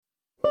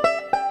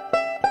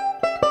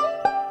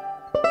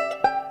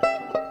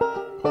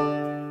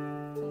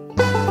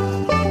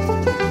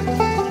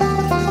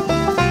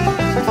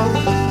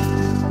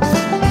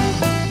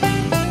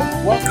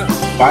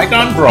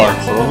bygone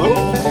broadsword.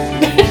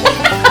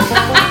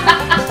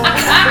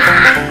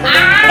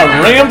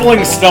 A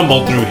rambling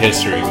stumble through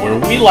history where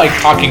we like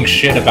talking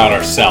shit about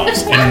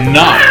ourselves and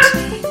not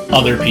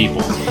other people.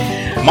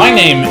 My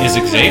name is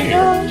Xavier.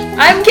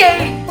 I'm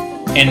Kate.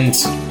 And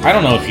I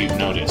don't know if you've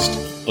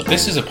noticed, but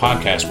this is a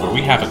podcast where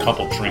we have a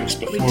couple drinks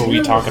before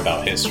we talk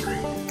about history.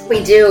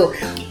 We do.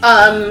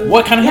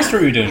 What kind of history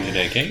are we doing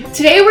today, Kate?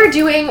 Today we're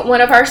doing one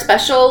of our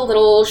special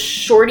little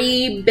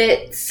shorty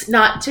bits,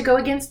 not to go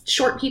against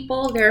short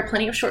people. There are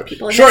plenty of short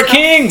people in Short this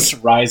Kings!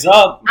 Rise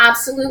up!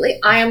 Absolutely.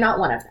 I am not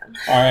one of them.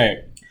 All right.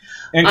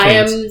 And I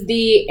Kings. am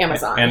the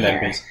Amazon and here.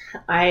 MPs.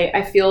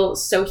 I feel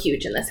so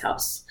huge in this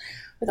house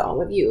with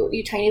all of you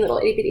tiny little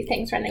itty-bitty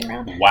things running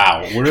around.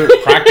 Wow, we're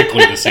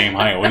practically the same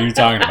height. What are you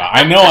talking about?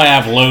 I know I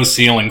have low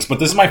ceilings, but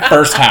this is my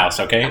first house,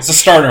 okay? It's a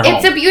starter home.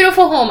 It's a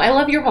beautiful home. I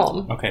love your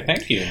home. Okay,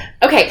 thank you.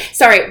 Okay,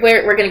 sorry.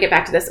 We're going to get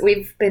back to this.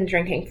 We've been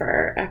drinking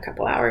for a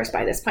couple hours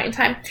by this point in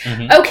time.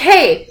 Mm-hmm.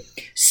 Okay,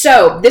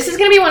 so this is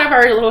going to be one of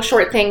our little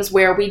short things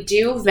where we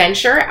do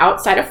venture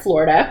outside of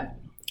Florida,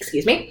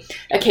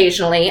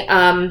 occasionally.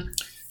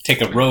 Take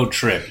a road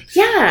trip.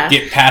 Yeah.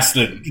 Get past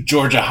the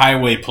Georgia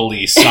Highway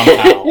Police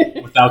somehow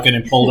without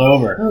getting pulled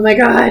over. Oh my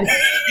God.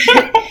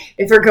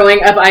 If we're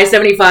going up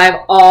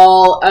I-75,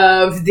 all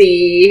of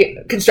the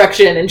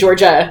construction in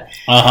Georgia,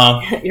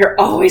 you're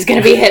always going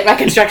to be hit by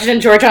construction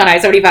in Georgia on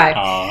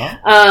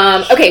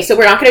I-75. Okay, so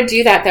we're not going to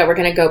do that, though. We're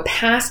going to go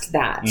past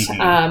that.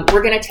 Mm-hmm.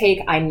 We're going to take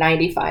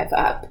I-95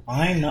 up.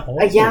 I know.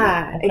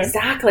 Yeah, okay.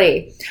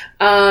 Exactly.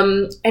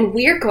 And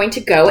we're going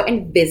to go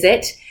and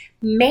visit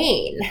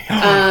Maine,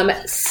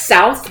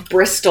 South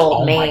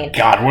Bristol, Maine. Oh my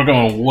God, we're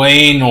going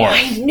way north.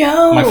 I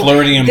know. My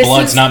Floridian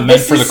blood's not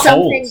meant for the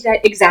cold.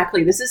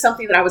 Exactly. This is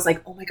something that I was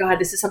like, oh my God,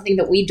 this is something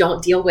that we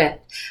don't deal with.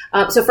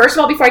 So first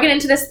of all, before I get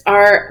into this,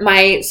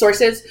 my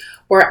sources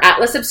were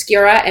Atlas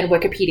Obscura and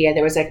Wikipedia.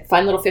 There was a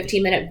fun little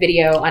 15-minute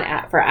video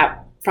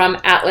from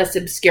Atlas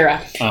Obscura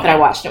that I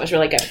watched, and it was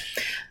really good.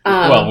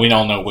 Well, we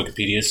all know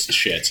Wikipedia's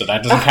shit, so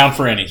that doesn't count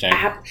for anything.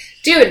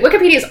 Dude,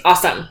 Wikipedia is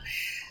awesome.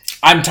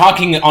 I'm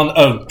talking on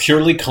a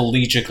purely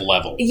collegiate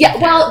level. Yeah,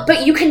 well,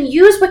 but you can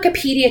use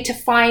Wikipedia to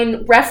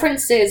find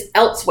references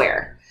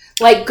elsewhere.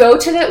 Like, go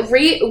to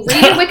read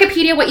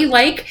Wikipedia what you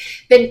like,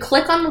 then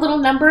click on the little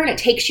number, and it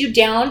takes you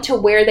down to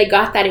where they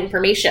got that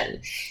information.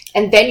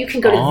 And then you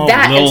can go to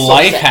that. Little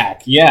life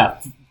hack.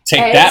 Yeah.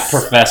 Take that,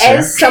 professor.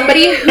 As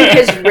somebody who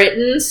has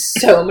written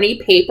so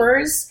many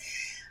papers,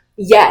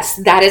 yes,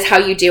 that is how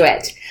you do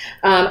it.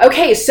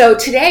 Okay, so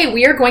today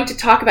we are going to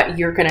talk about,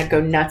 you're going to go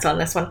nuts on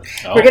this one.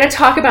 Oh. We're going to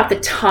talk about the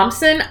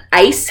Thompson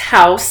Ice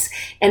House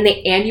and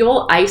the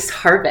annual ice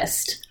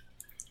harvest.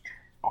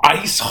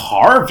 Ice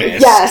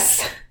harvest?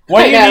 Yes.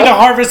 Why do you need to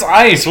harvest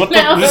ice?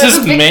 This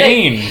is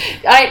Maine.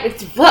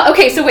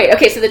 So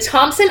the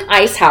Thompson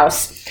Ice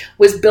House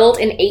was built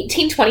in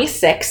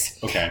 1826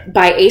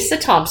 by Asa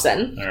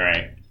Thompson. All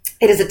right.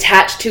 It is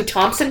attached to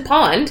Thompson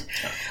Pond,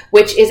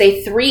 which is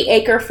a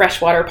 3-acre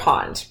freshwater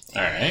pond.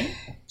 All right.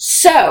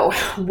 So,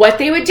 what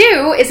they would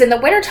do is in the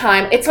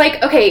wintertime, it's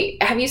like, okay,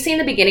 have you seen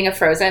the beginning of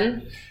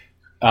Frozen?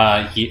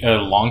 A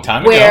long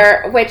time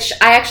ago. Which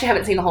I actually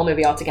haven't seen the whole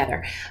movie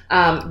altogether.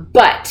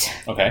 But.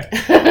 Okay.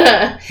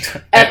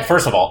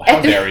 First of all, how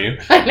dare you?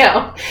 I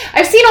know.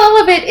 I've seen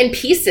all of it in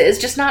pieces,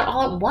 just not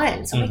all at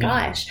once. Oh my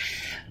gosh.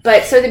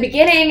 But so the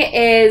beginning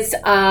is,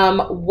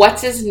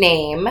 what's his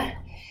name?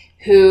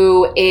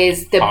 Who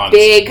is the Hans.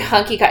 Big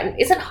hunky guy?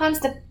 Isn't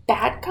Hans the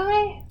bad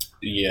guy?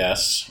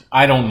 Yes.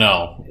 I don't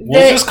know.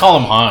 We'll just call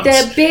him Hans.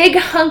 The big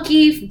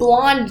hunky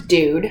blonde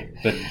dude.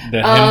 The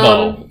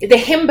himbo. The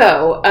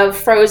himbo of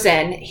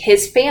Frozen.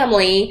 His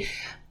family,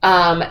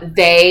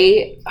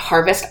 they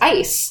harvest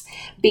ice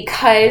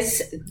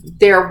because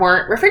there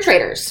weren't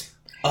refrigerators.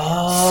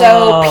 Oh.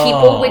 So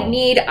people would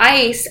need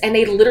ice, and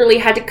they literally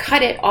had to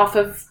cut it off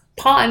of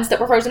ponds that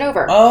were frozen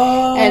over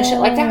and shit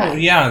like that.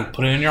 Yeah,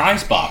 put it in your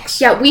ice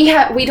box. Yeah,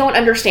 we don't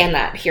understand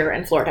that here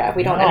in Florida.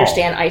 We don't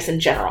understand ice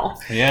in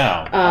general.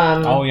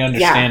 Yeah. All we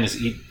understand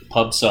is eat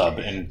pub sub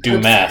and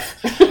do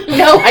meth.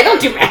 No, I don't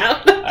do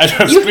math. I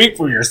don't speak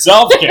for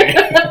yourself, Kate.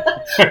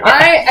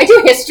 I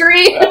do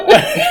history.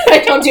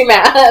 I don't do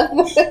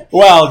math.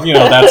 Well,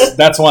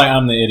 that's why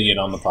I'm the idiot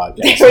on the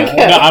podcast.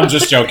 No, I'm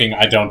just joking.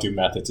 I don't do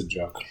meth. It's a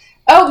joke.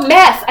 Oh,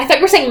 meth. I thought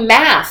you were saying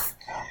math.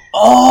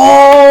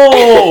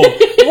 Oh!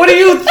 What do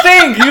you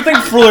think? You think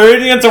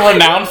Floridians are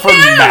renowned for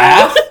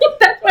math?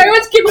 That's why I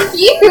was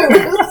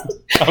confused.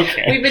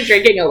 Okay. We've been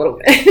drinking a little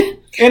bit.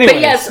 Anyways, but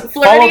yes,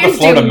 Floridians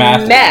do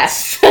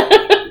meth.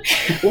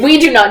 We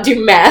do not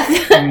do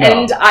meth,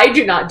 and I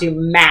do not do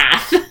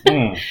math.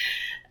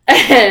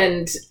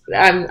 And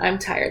I'm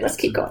tired. Let's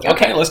keep going.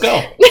 Okay, let's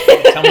go.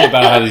 Tell me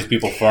about how these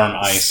people farm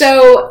ice.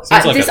 So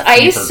this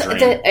ice,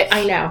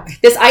 I know.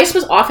 This ice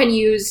was often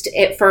used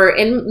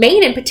in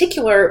Maine in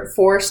particular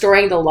for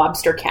storing the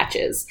lobster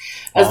catches,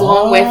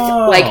 along with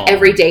like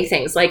everyday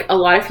things. Like a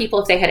lot of people,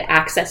 if they had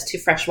access to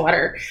fresh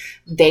water,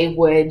 they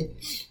would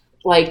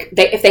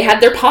if they had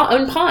their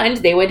own pond,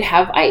 they would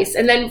have ice.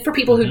 And then for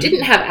people who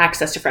didn't have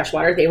access to fresh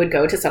water, they would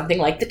go to something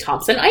like the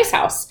Thompson Ice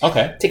House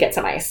to get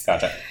some ice.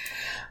 Gotcha.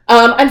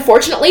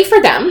 Unfortunately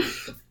for them,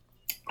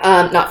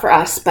 not for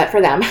us, but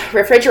for them,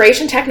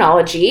 refrigeration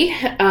technology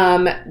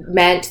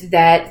meant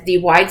that the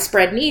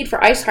widespread need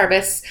for ice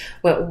harvests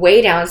went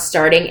way down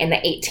starting in the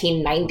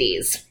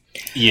 1890s.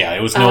 Yeah,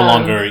 it was no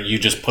longer you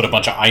just put a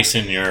bunch of ice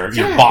in your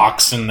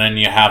box and then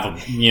you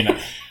have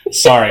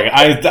sorry,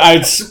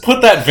 I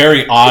put that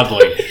very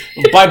oddly.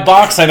 By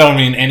box, I don't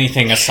mean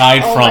anything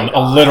aside from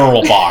a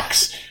literal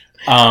box.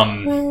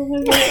 I'm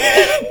going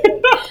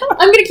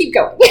to keep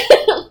going.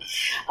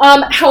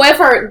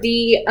 However,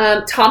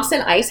 the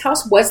Thompson Ice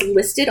House was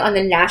listed on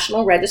the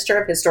National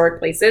Register of Historic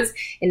Places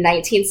in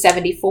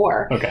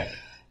 1974. Okay.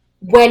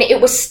 When it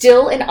was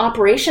still in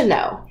operation,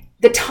 though.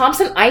 The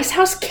Thompson Ice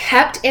House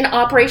kept in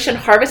operation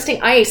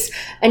harvesting ice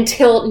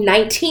until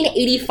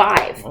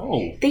 1985.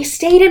 Oh. They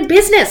stayed in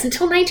business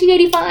until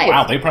 1985.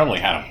 Wow, they probably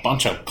had a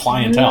bunch of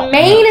clientele.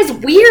 Maine is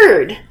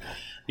weird.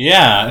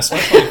 Yeah,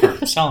 especially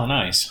for selling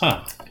ice.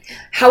 Huh.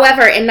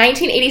 However, in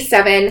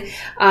 1987,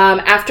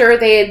 after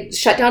they had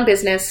shut down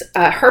business,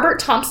 Herbert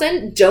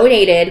Thompson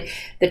donated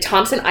the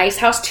Thompson Ice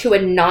House to a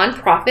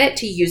nonprofit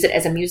to use it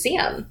as a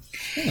museum.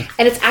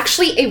 And it's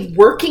actually a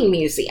working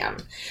museum.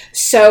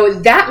 So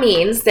that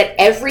means that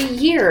every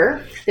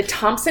year, the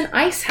Thompson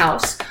Ice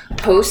House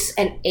hosts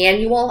an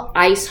annual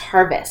ice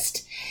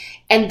harvest.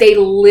 And they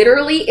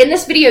literally, in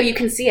this video you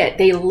can see it,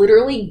 they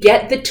literally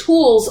get the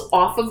tools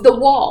off of the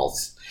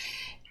walls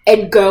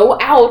and go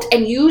out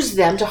and use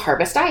them to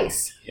harvest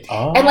ice.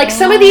 Oh. And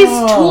some of these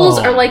tools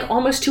are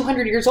almost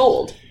 200 years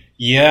old.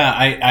 Yeah,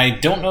 I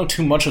don't know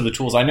too much of the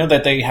tools. I know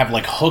that they have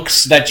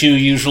hooks that you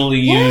usually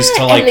use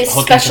to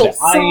hook into the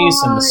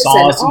ice and the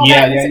saws.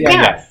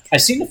 Yeah.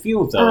 I've seen a few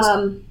of those.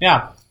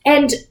 Yeah.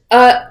 And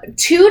 200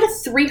 to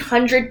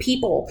 300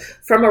 people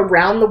from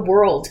around the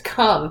world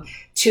come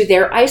to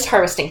their ice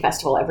harvesting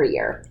festival every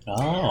year.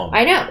 Oh.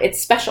 I know, it's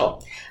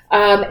special.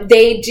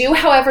 They do,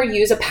 however,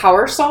 use a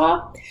power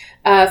saw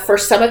for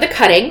some of the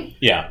cutting.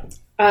 Yeah.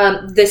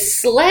 The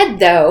sled,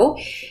 though,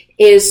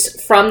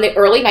 is from the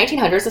early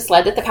 1900s, the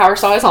sled that the power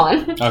saw is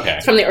on. Okay.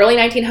 It's from the early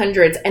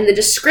 1900s. And the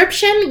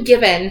description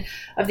given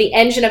of the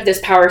engine of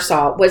this power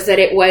saw was that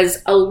it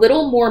was a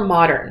little more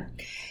modern.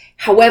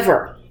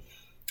 However,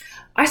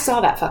 I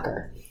saw that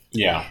fucker.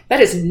 Yeah. That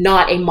is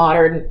not a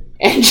modern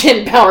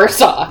engine power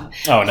saw.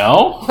 Oh,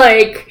 no?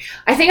 I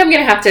think I'm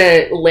going to have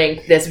to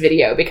link this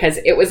video because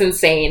it was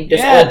insane. This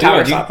old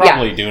power saw. You can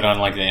probably do it on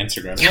the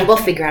Instagram. Yeah, we'll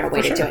figure out a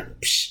way to do it.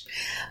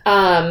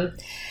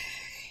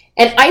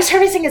 And ice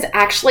harvesting is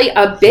actually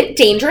a bit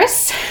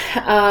dangerous,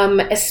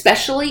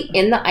 especially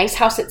in the ice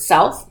house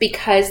itself,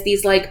 because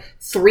these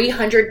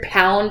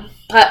 300-pound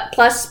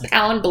plus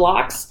pound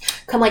blocks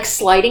come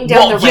sliding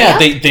down the ramp.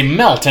 Yeah, they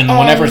melt, and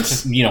whenever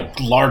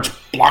large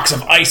blocks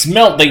of ice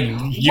melt, they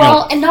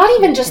and not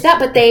even just that,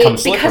 but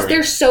because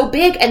they're so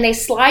big and they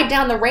slide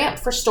down the ramp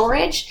for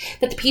storage,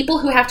 that the people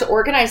who have to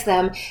organize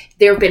them,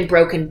 there have been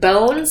broken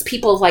bones.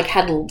 People have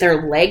had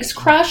their legs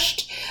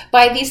crushed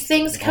by these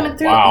things coming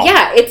through. Wow.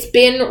 Yeah, it's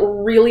been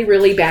really,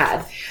 really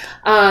bad.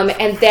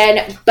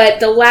 But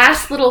the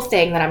last little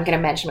thing that I'm going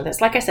to mention with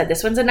this, like I said,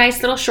 this one's a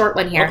nice little short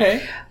one here.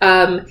 Okay.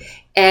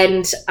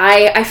 And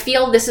I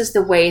feel this is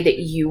the way that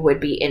you would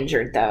be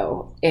injured,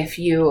 though, if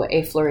you,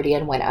 a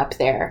Floridian, went up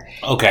there.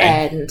 Okay.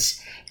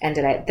 And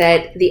did it.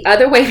 That the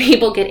other way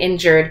people get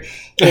injured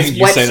is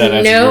you what's say that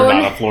as known.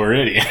 You're not a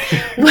Floridian.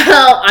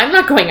 Well, I'm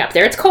not going up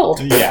there. It's cold.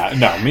 Yeah,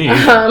 no, me.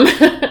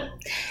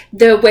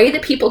 The way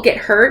that people get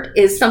hurt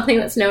is something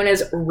that's known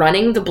as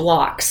running the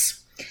blocks.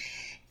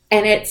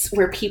 And it's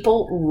where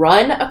people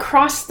run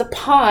across the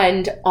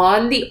pond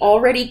on the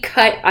already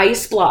cut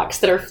ice blocks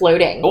that are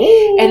floating.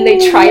 Ooh. And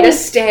they try to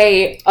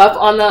stay up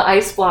on the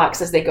ice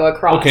blocks as they go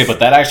across. Okay, but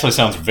that actually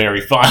sounds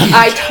very fun.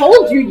 I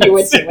told you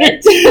would do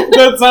it.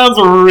 That sounds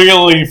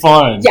really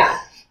fun. Yeah.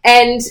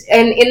 And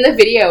in the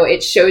video,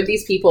 it showed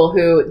these people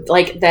who,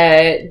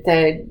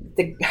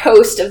 the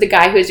host of the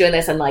guy who was doing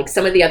this and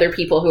some of the other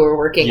people who were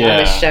working on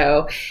the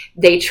show,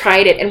 they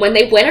tried it. And when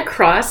they went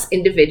across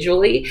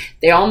individually,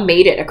 they all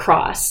made it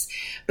across.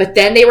 But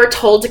then they were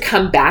told to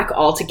come back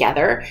all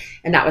together,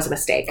 and that was a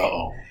mistake.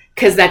 Uh-oh.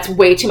 Because that's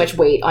way too much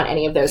weight on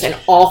any of those, and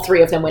all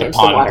three of them went into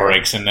the water.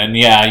 Breaks, and then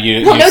you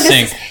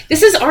sink.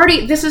 This is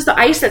the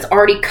ice that's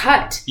already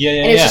cut. Yeah,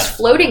 and it's just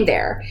floating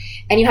there,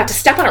 and you have to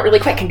step on it really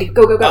quick and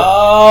go.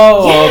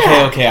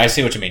 Oh, okay, I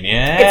see what you mean.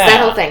 Yeah, it's that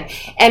whole thing.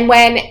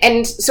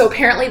 And so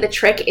apparently the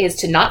trick is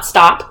to not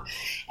stop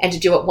and to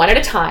do it one at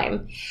a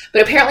time.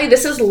 But apparently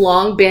this has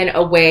long been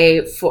a way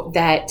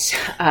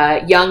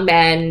that young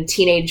men,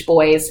 teenage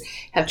boys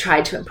have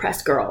tried to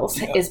impress girls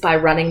is by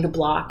running the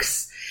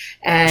blocks.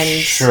 And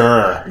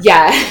sure.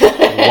 Yeah.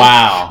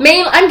 Wow.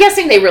 I'm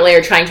guessing they really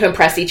are trying to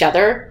impress each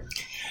other.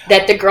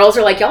 That the girls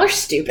are y'all are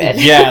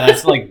stupid. Yeah,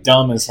 that's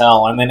dumb as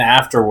hell. And then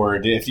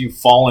afterward, if you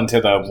fall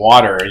into the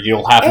water,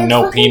 you'll have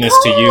no penis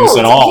cold. To use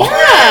at all.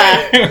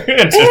 Yeah.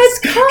 It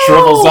just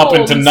shrivels up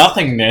into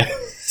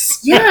nothingness.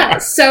 Yeah,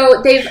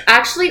 so they've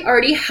actually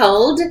already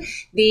held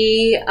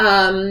the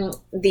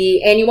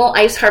annual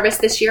ice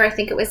harvest this year. I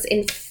think it was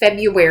in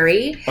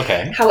February.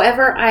 Okay.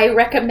 However, I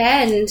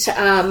recommend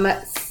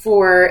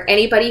for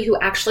anybody who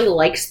actually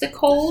likes the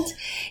cold,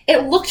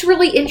 it looked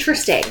really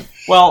interesting.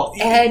 Well,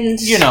 and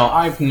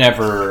I've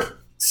never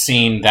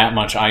seen that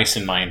much ice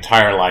in my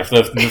entire life.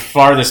 The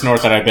farthest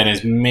north that I've been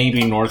is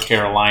maybe North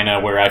Carolina,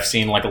 where I've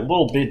seen like a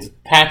little bit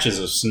patches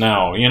of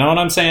snow. You know what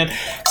I'm saying?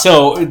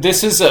 So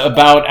this is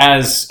about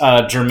as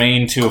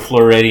germane to a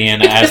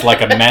Floridian as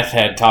like a meth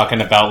head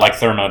talking about like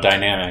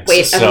thermodynamics.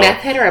 Wait, a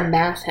meth head or a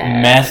math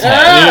head? Meth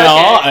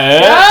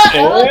head.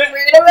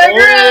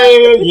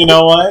 You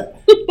know what?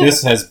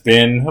 This has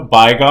been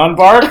Bygone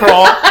Bar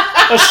Crawl.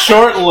 A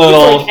short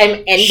little,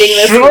 I'm ending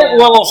this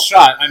little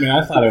shot. I mean,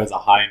 I thought it was a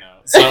high note.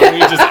 So we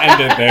just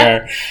ended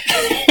there.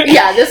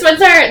 Yeah, this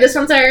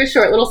one's our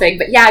short little thing.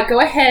 But yeah, go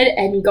ahead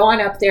and go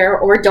on up there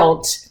or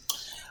don't.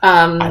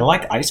 I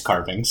like ice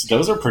carvings.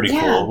 Those are pretty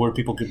cool, where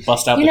people could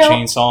bust out the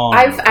chainsaw.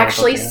 I've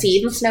actually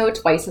seen snow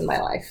twice in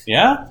my life.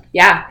 Yeah?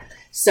 Yeah.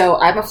 So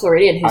I'm a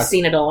Floridian who's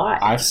seen it a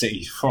lot.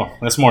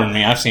 That's more than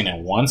me. I've seen it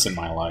once in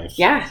my life.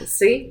 Yeah,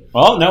 see?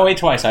 Well, no, wait,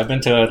 twice. I've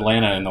been to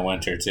Atlanta in the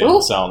winter, too.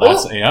 Ooh, so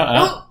that's,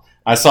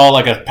 I saw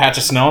like a patch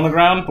of snow on the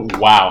ground.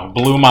 Wow,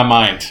 blew my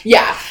mind.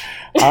 Yeah.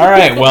 All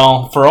right,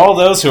 well, for all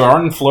those who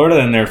are in Florida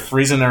and they're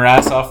freezing their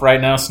ass off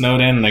right now,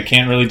 snowed in, and they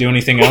can't really do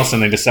anything else,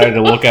 and they decided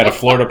to look at a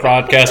Florida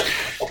podcast,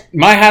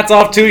 my hat's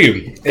off to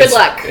you. Good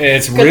luck.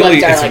 It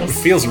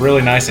feels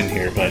really nice in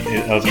here, but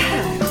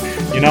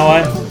you know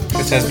what?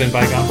 This has been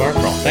Bygone Bar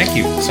Crawl. Thank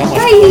you so much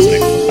for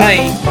listening.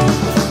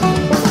 Bye.